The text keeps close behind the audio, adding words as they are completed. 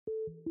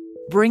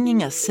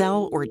bringing a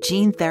cell or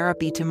gene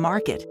therapy to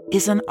market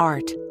is an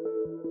art.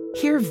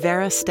 Hear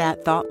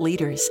Veristat thought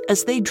leaders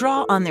as they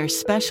draw on their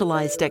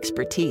specialized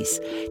expertise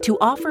to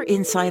offer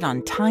insight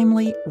on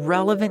timely,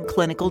 relevant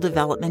clinical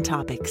development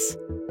topics.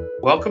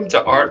 Welcome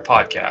to ART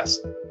Podcast,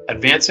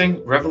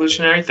 Advancing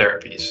Revolutionary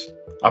Therapies,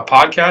 a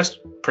podcast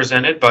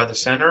presented by the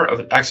Center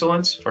of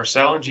Excellence for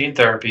Cell and Gene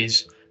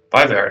Therapies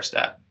by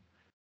Veristat.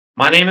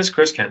 My name is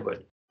Chris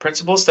Kenwood,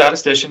 Principal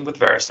Statistician with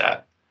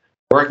Veristat,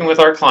 working with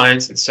our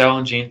clients in cell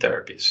and gene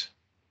therapies.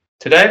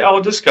 Today I will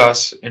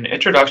discuss an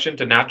introduction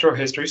to natural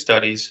history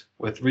studies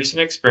with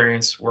recent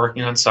experience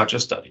working on such a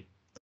study.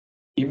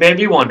 You may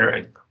be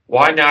wondering,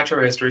 why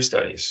natural history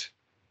studies?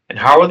 And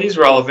how are these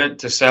relevant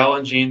to cell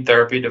and gene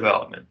therapy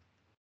development?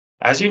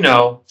 As you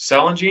know,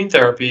 cell and gene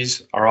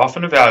therapies are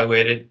often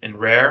evaluated in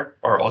rare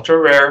or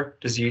ultra-rare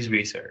disease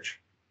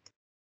research,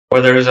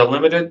 where there is a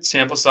limited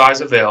sample size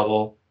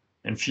available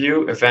and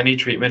few, if any,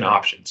 treatment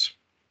options.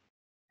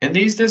 In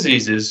these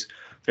diseases,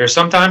 there is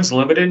sometimes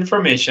limited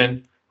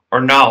information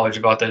or knowledge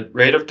about the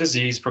rate of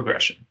disease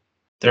progression.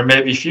 There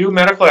may be few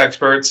medical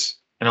experts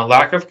and a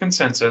lack of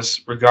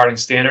consensus regarding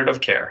standard of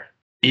care.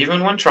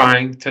 Even when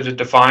trying to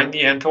define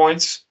the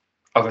endpoints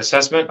of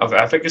assessment of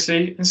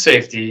efficacy and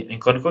safety in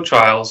clinical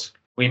trials,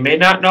 we may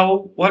not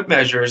know what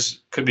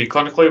measures could be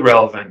clinically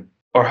relevant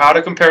or how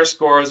to compare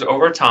scores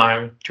over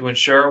time to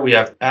ensure we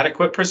have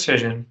adequate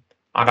precision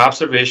on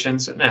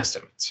observations and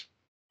estimates.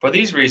 For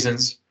these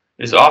reasons,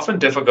 it is often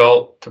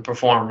difficult to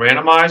perform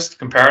randomized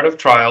comparative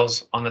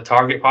trials on the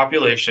target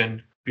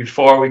population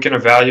before we can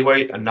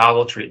evaluate a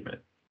novel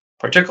treatment,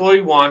 particularly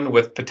one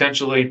with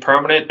potentially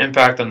permanent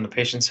impact on the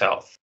patient's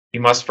health. You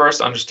must first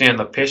understand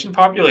the patient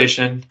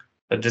population,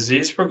 the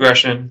disease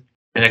progression,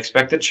 and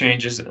expected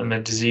changes in the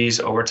disease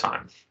over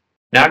time.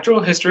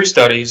 Natural history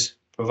studies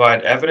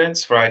provide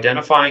evidence for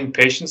identifying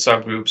patient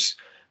subgroups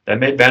that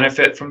may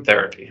benefit from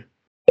therapy.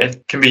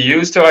 It can be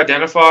used to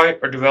identify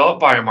or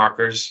develop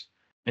biomarkers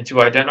and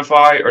to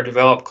identify or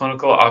develop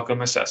clinical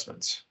outcome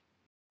assessments,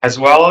 as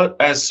well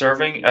as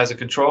serving as a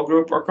control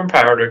group or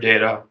comparator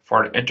data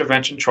for an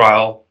intervention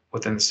trial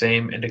within the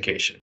same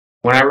indication.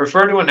 When I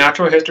refer to a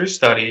natural history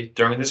study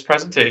during this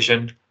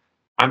presentation,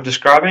 I'm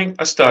describing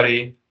a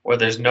study where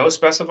there's no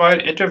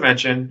specified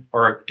intervention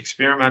or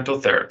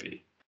experimental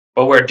therapy,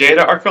 but where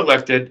data are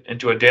collected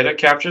into a data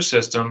capture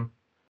system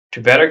to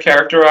better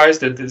characterize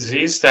the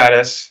disease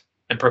status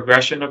and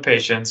progression of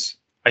patients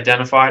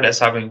identified as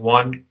having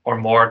one or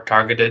more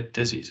targeted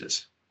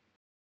diseases.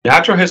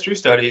 Natural history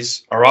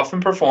studies are often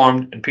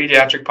performed in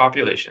pediatric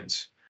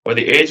populations, where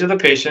the age of the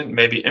patient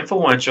may be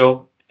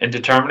influential in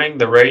determining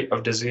the rate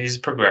of disease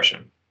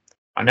progression.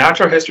 A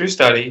natural history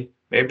study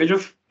may be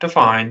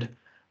defined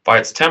by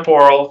its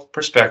temporal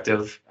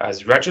perspective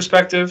as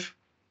retrospective,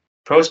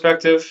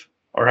 prospective,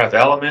 or have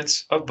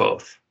elements of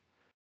both.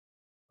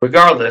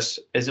 Regardless,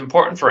 it is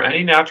important for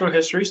any natural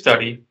history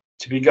study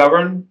to be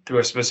governed through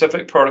a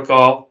specific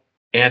protocol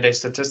and a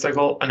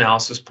statistical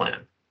analysis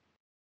plan.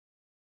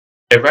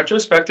 A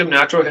retrospective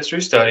natural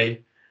history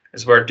study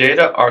is where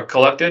data are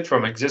collected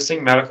from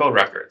existing medical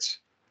records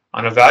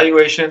on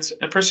evaluations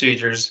and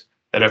procedures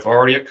that have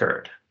already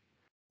occurred.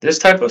 This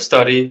type of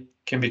study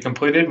can be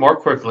completed more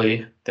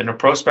quickly than a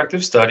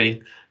prospective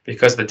study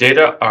because the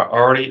data are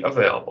already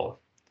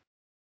available.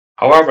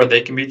 However,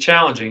 they can be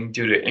challenging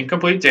due to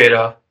incomplete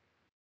data,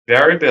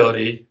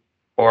 variability,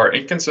 or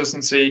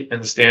inconsistency in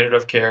the standard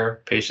of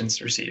care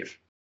patients receive,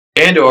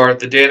 and/or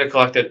the data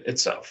collected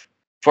itself.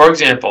 For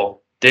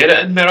example,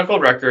 data in medical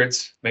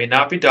records may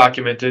not be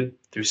documented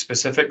through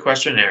specific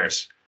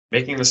questionnaires,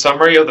 making the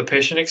summary of the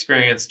patient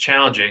experience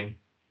challenging,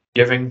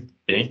 given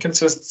the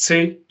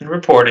inconsistency in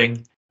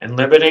reporting and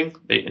limiting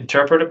the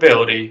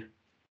interpretability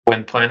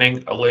when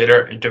planning a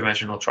later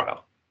interventional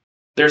trial.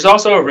 There's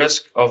also a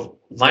risk of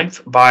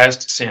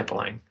length-biased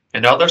sampling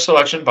and other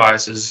selection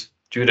biases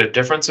due to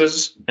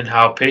differences in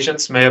how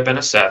patients may have been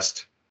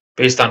assessed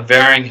based on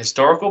varying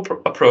historical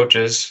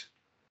approaches,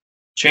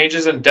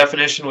 changes in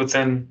definition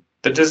within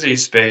the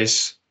disease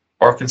space,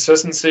 or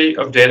consistency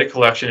of data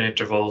collection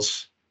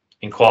intervals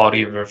and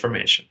quality of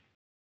information.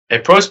 A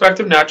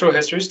prospective natural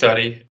history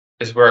study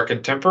is where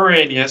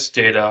contemporaneous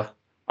data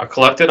are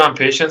collected on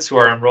patients who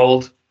are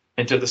enrolled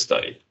into the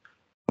study.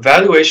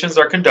 Evaluations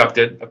are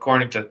conducted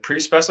according to a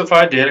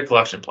pre-specified data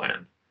collection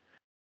plan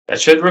that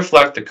should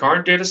reflect the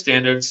current data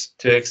standards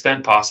to the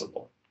extent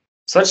possible.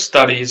 Such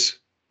studies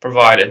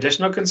provide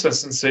additional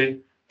consistency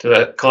to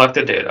the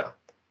collected data,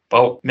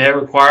 but may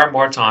require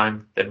more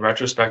time than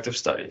retrospective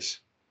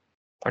studies,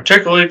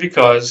 particularly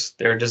because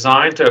they are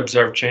designed to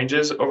observe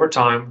changes over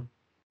time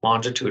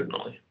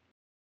longitudinally.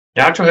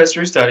 Natural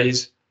history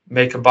studies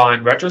may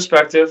combine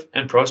retrospective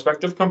and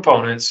prospective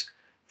components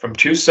from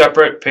two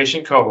separate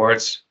patient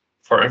cohorts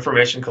for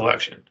information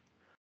collection.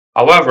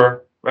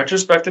 However,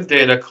 retrospective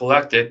data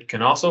collected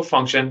can also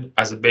function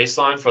as a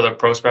baseline for the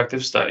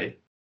prospective study.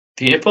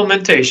 The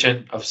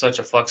implementation of such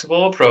a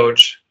flexible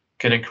approach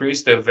can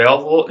increase the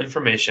available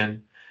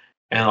information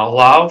and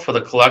allow for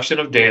the collection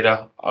of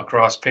data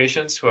across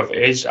patients who have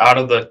aged out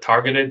of the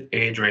targeted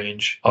age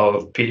range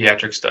of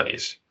pediatric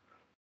studies,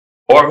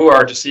 or who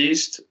are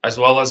deceased, as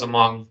well as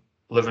among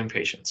living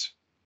patients.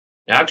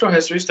 Natural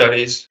history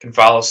studies can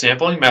follow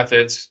sampling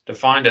methods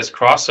defined as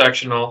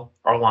cross-sectional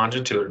or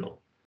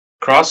longitudinal.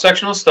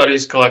 Cross-sectional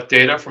studies collect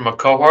data from a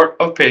cohort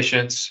of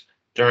patients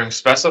during a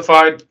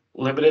specified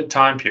limited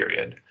time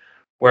period,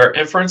 where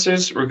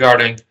inferences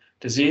regarding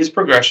disease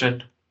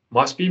progression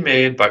must be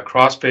made by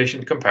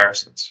cross-patient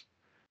comparisons.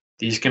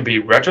 These can be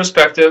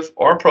retrospective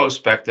or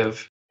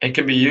prospective and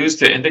can be used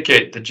to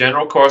indicate the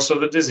general course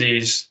of the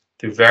disease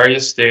through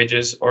various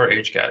stages or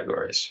age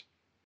categories.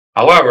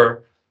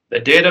 However, the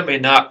data may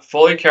not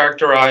fully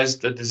characterize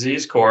the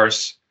disease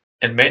course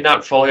and may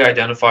not fully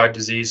identify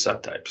disease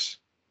subtypes.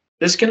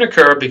 This can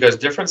occur because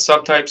different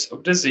subtypes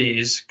of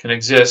disease can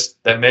exist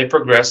that may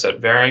progress at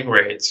varying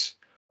rates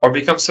or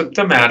become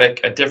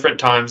symptomatic at different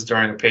times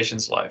during a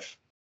patient's life.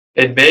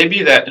 It may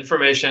be that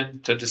information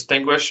to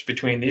distinguish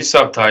between these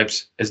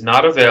subtypes is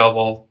not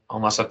available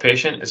unless a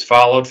patient is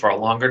followed for a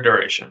longer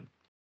duration.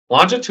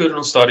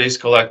 Longitudinal studies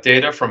collect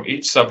data from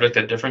each subject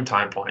at different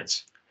time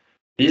points.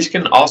 These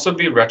can also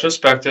be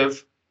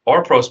retrospective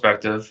or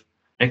prospective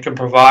and can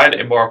provide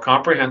a more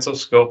comprehensive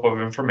scope of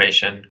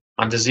information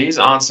on disease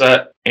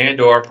onset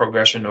and/or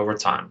progression over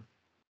time.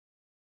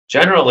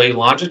 Generally,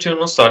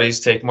 longitudinal studies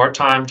take more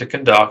time to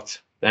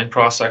conduct than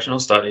cross-sectional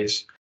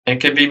studies and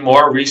can be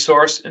more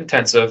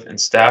resource-intensive in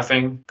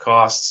staffing,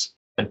 costs,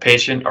 and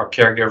patient or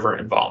caregiver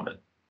involvement.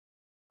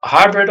 A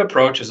hybrid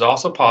approach is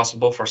also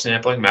possible for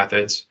sampling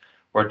methods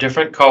where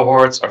different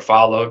cohorts are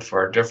followed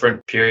for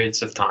different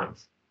periods of time.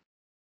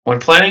 When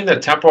planning the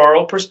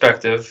temporal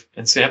perspective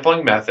and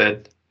sampling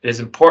method, it is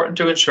important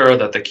to ensure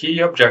that the key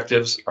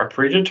objectives are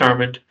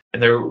predetermined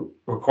and the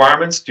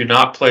requirements do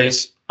not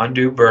place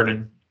undue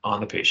burden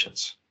on the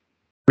patients.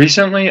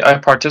 Recently, I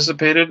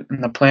participated in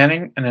the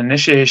planning and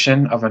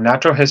initiation of a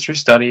natural history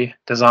study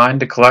designed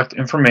to collect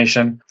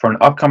information for an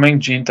upcoming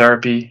gene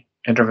therapy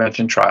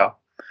intervention trial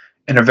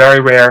in a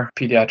very rare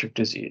pediatric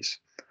disease.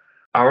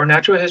 Our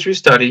natural history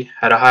study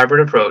had a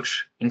hybrid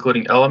approach,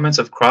 including elements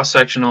of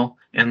cross-sectional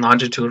and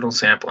longitudinal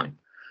sampling.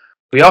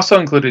 We also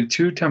included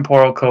 2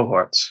 temporal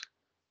cohorts.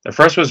 The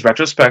first was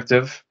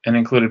retrospective and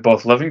included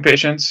both living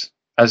patients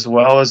as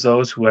well as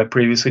those who had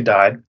previously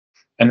died.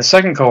 And the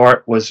second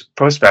cohort was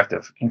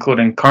prospective,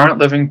 including current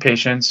living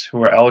patients who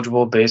were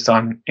eligible based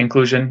on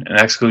inclusion and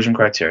exclusion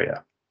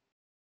criteria.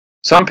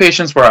 Some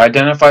patients were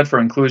identified for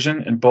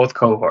inclusion in both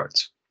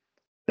cohorts.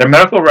 Their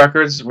medical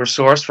records were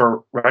sourced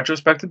for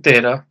retrospective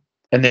data,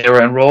 and they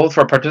were enrolled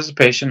for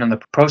participation in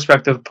the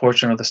prospective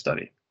portion of the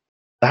study.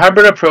 The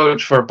hybrid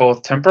approach for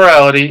both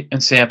temporality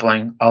and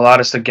sampling allowed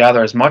us to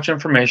gather as much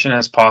information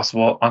as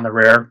possible on the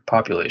rare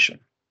population.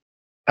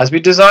 As we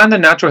designed the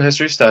natural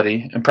history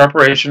study in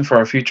preparation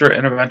for a future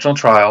interventional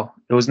trial,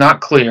 it was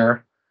not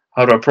clear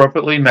how to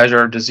appropriately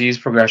measure disease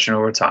progression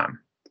over time.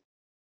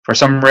 For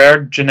some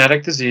rare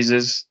genetic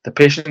diseases, the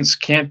patients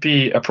can't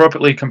be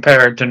appropriately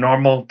compared to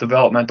normal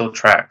developmental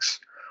tracks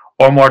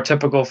or more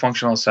typical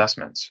functional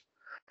assessments,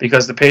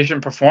 because the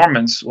patient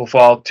performance will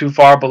fall too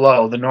far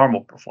below the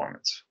normal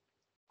performance,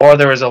 or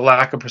there is a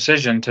lack of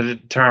precision to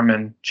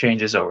determine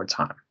changes over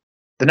time.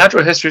 The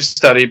natural history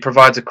study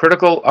provides a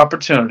critical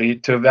opportunity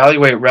to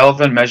evaluate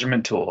relevant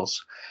measurement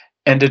tools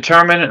and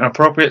determine an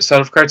appropriate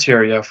set of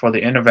criteria for the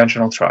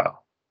interventional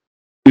trial.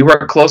 We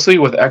work closely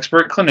with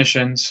expert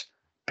clinicians,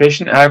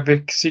 patient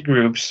advocacy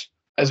groups,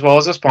 as well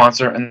as a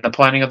sponsor in the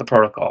planning of the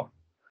protocol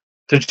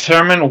to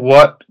determine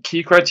what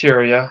key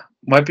criteria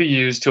might be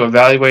used to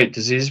evaluate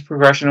disease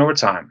progression over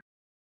time.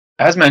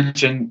 As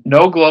mentioned,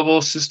 no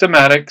global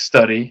systematic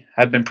study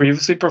had been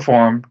previously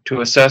performed to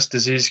assess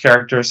disease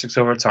characteristics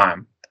over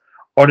time,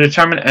 or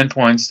determine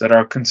endpoints that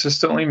are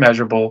consistently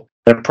measurable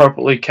that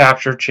appropriately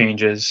capture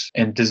changes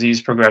in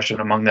disease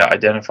progression among the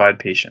identified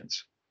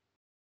patients.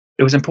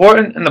 It was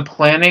important in the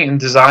planning and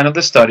design of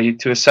the study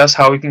to assess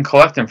how we can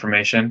collect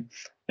information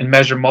and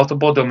measure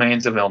multiple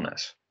domains of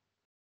illness,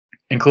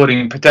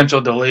 including potential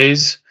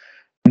delays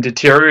and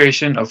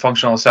deterioration of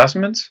functional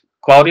assessments,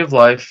 quality of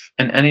life,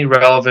 and any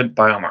relevant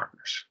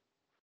biomarkers.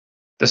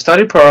 The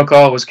study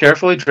protocol was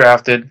carefully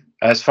drafted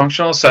as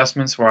functional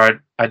assessments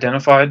were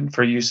identified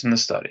for use in the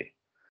study,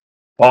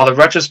 while the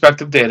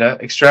retrospective data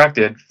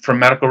extracted from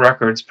medical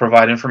records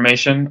provide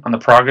information on the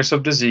progress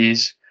of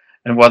disease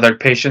and whether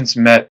patients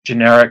met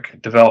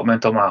generic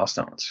developmental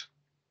milestones.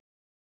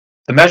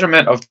 The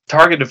measurement of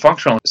targeted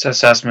functional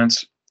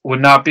assessments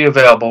would not be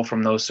available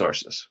from those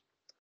sources.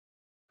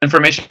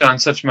 Information on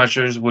such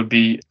measures would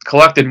be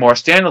collected more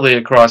standardly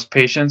across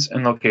patients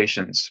and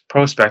locations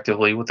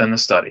prospectively within the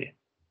study,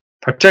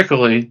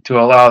 particularly to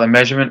allow the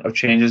measurement of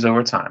changes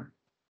over time.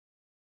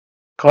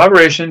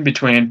 Collaboration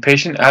between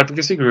patient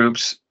advocacy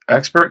groups,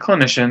 expert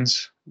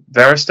clinicians,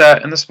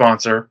 Veristat, and the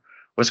sponsor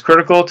was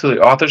critical to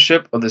the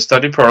authorship of the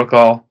study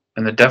protocol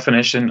and the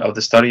definition of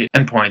the study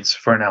endpoints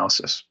for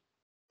analysis.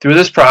 Through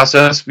this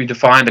process, we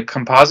defined a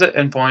composite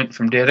endpoint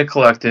from data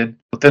collected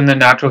within the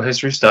natural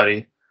history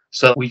study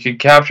so that we could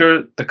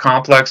capture the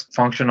complex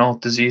functional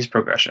disease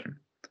progression.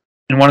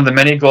 And one of the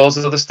many goals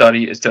of the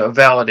study is to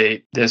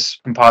validate this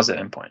composite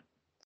endpoint.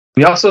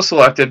 We also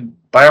selected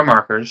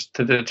biomarkers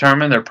to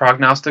determine their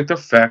prognostic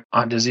effect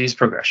on disease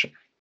progression.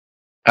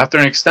 After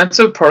an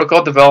extensive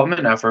protocol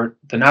development effort,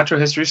 the natural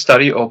history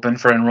study opened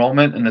for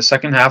enrollment in the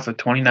second half of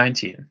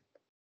 2019,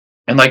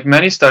 and like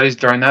many studies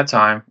during that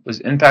time, was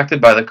impacted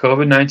by the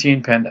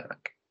COVID-19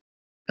 pandemic.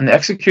 In the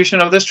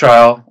execution of this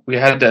trial, we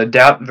had to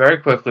adapt very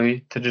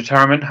quickly to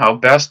determine how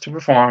best to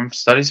perform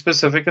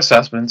study-specific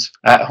assessments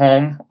at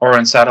home or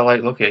in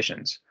satellite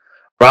locations,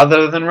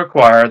 rather than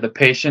require the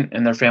patient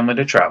and their family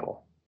to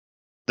travel.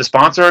 The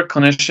sponsor,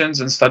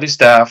 clinicians, and study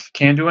staff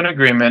came to an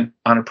agreement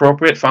on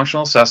appropriate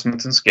functional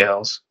assessments and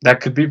scales that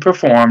could be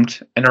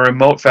performed in a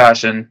remote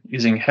fashion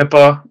using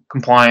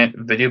HIPAA-compliant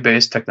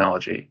video-based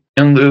technology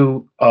in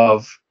lieu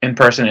of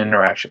in-person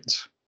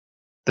interactions.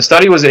 The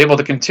study was able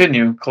to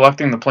continue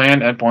collecting the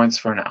planned endpoints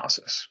for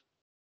analysis.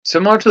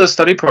 Similar to the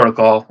study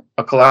protocol,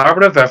 a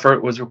collaborative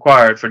effort was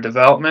required for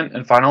development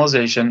and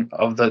finalization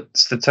of the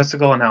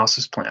statistical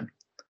analysis plan.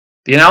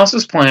 The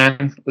analysis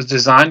plan was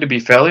designed to be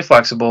fairly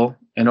flexible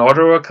in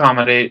order to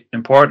accommodate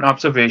important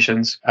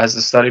observations as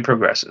the study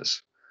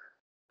progresses,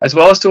 as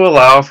well as to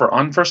allow for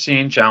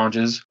unforeseen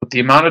challenges with the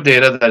amount of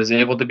data that is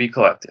able to be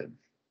collected.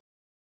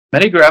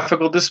 Many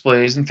graphical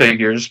displays and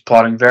figures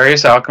plotting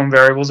various outcome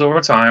variables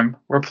over time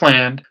were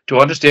planned to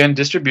understand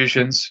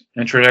distributions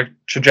and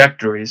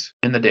trajectories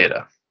in the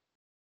data.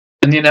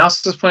 In the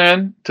analysis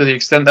plan, to the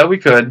extent that we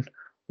could,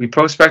 we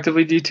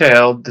prospectively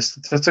detailed the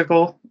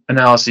statistical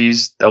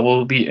analyses that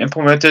will be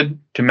implemented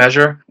to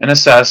measure and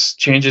assess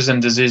changes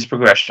in disease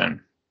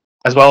progression,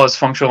 as well as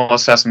functional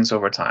assessments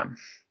over time.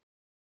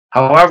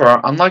 However,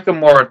 unlike a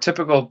more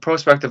typical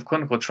prospective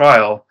clinical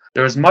trial,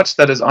 there is much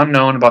that is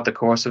unknown about the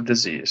course of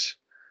disease,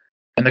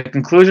 and the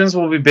conclusions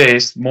will be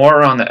based more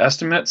around the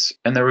estimates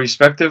and their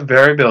respective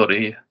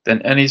variability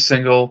than any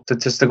single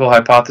statistical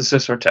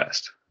hypothesis or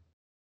test.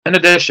 In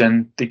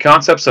addition, the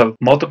concepts of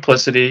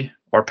multiplicity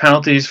or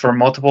penalties for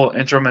multiple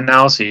interim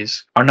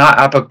analyses are not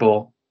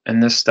applicable in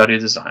this study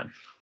design.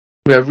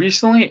 We have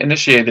recently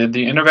initiated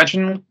the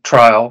intervention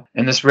trial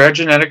in this rare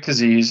genetic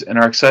disease and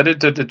are excited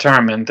to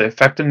determine the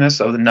effectiveness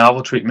of the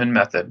novel treatment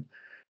method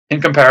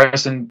in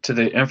comparison to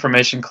the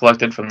information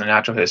collected from the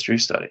natural history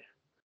study.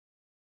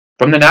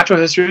 From the natural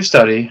history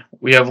study,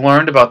 we have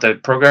learned about the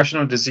progression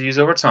of disease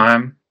over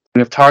time, we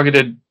have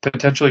targeted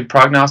potentially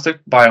prognostic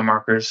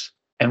biomarkers,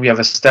 and we have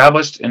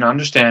established an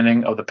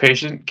understanding of the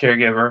patient,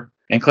 caregiver,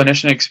 and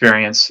clinician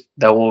experience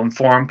that will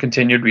inform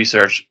continued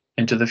research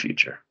into the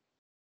future.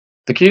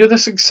 The key to the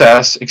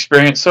success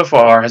experienced so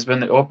far has been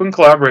the open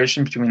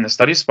collaboration between the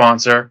study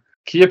sponsor,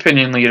 key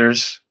opinion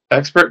leaders,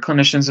 expert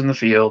clinicians in the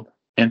field,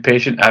 and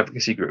patient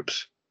advocacy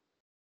groups.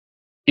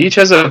 Each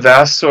has a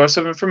vast source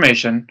of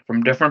information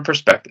from different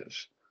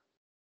perspectives.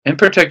 In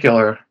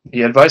particular,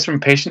 the advice from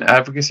patient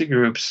advocacy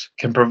groups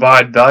can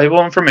provide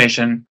valuable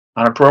information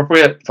on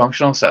appropriate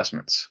functional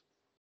assessments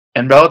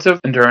and relative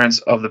endurance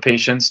of the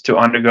patients to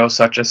undergo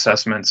such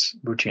assessments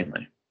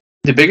routinely.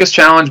 The biggest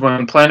challenge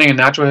when planning a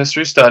natural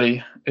history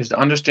study is to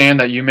understand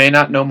that you may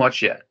not know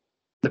much yet.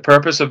 The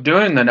purpose of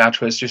doing the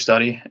natural history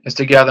study is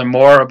to gather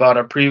more about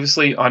a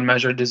previously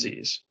unmeasured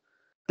disease.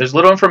 There's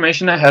little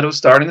information ahead of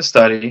starting the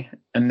study,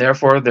 and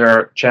therefore there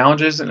are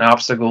challenges and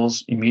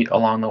obstacles you meet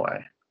along the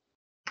way.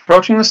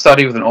 Approaching the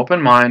study with an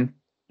open mind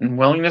and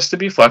willingness to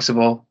be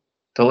flexible,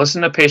 to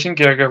listen to patient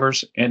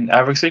caregivers and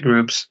advocacy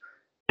groups,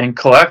 and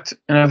collect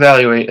and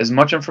evaluate as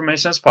much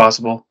information as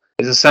possible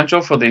is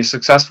essential for the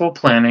successful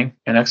planning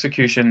and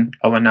execution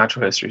of a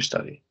natural history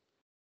study.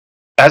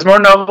 As more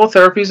novel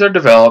therapies are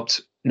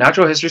developed,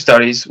 natural history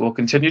studies will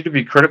continue to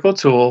be a critical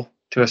tool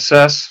to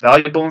assess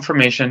valuable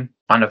information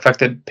on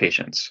affected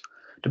patients,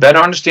 to better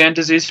understand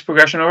disease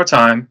progression over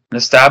time, and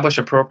establish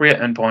appropriate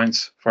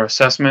endpoints for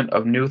assessment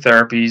of new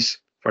therapies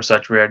for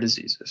such rare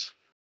diseases.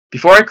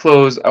 Before I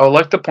close, I would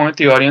like to point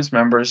the audience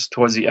members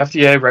towards the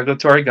FDA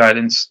regulatory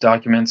guidance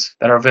documents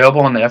that are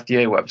available on the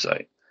FDA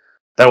website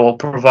that will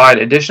provide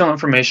additional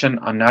information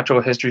on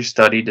natural history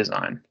study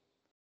design.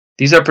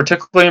 These are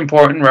particularly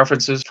important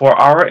references for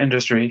our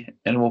industry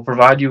and will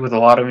provide you with a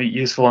lot of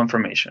useful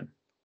information.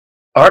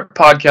 ART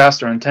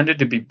podcasts are intended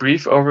to be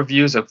brief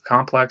overviews of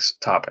complex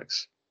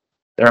topics.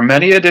 There are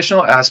many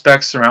additional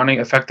aspects surrounding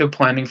effective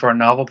planning for a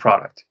novel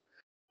product,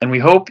 and we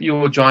hope you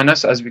will join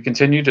us as we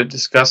continue to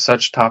discuss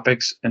such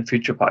topics in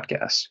future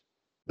podcasts.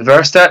 The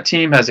Veristat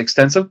team has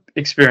extensive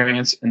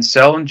experience in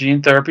cell and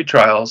gene therapy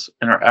trials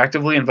and are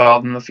actively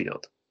involved in the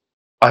field.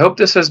 I hope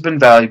this has been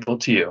valuable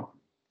to you.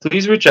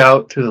 Please reach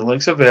out through the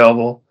links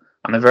available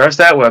on the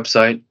Veristat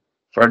website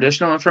for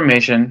additional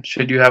information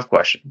should you have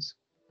questions.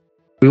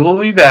 We will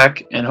be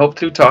back and hope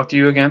to talk to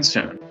you again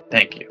soon.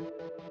 Thank you.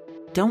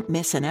 Don't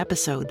miss an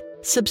episode.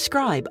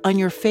 Subscribe on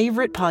your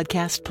favorite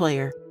podcast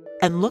player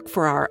and look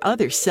for our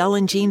other Cell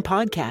and Gene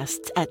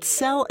podcasts at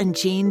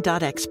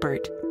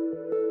cellandgene.expert.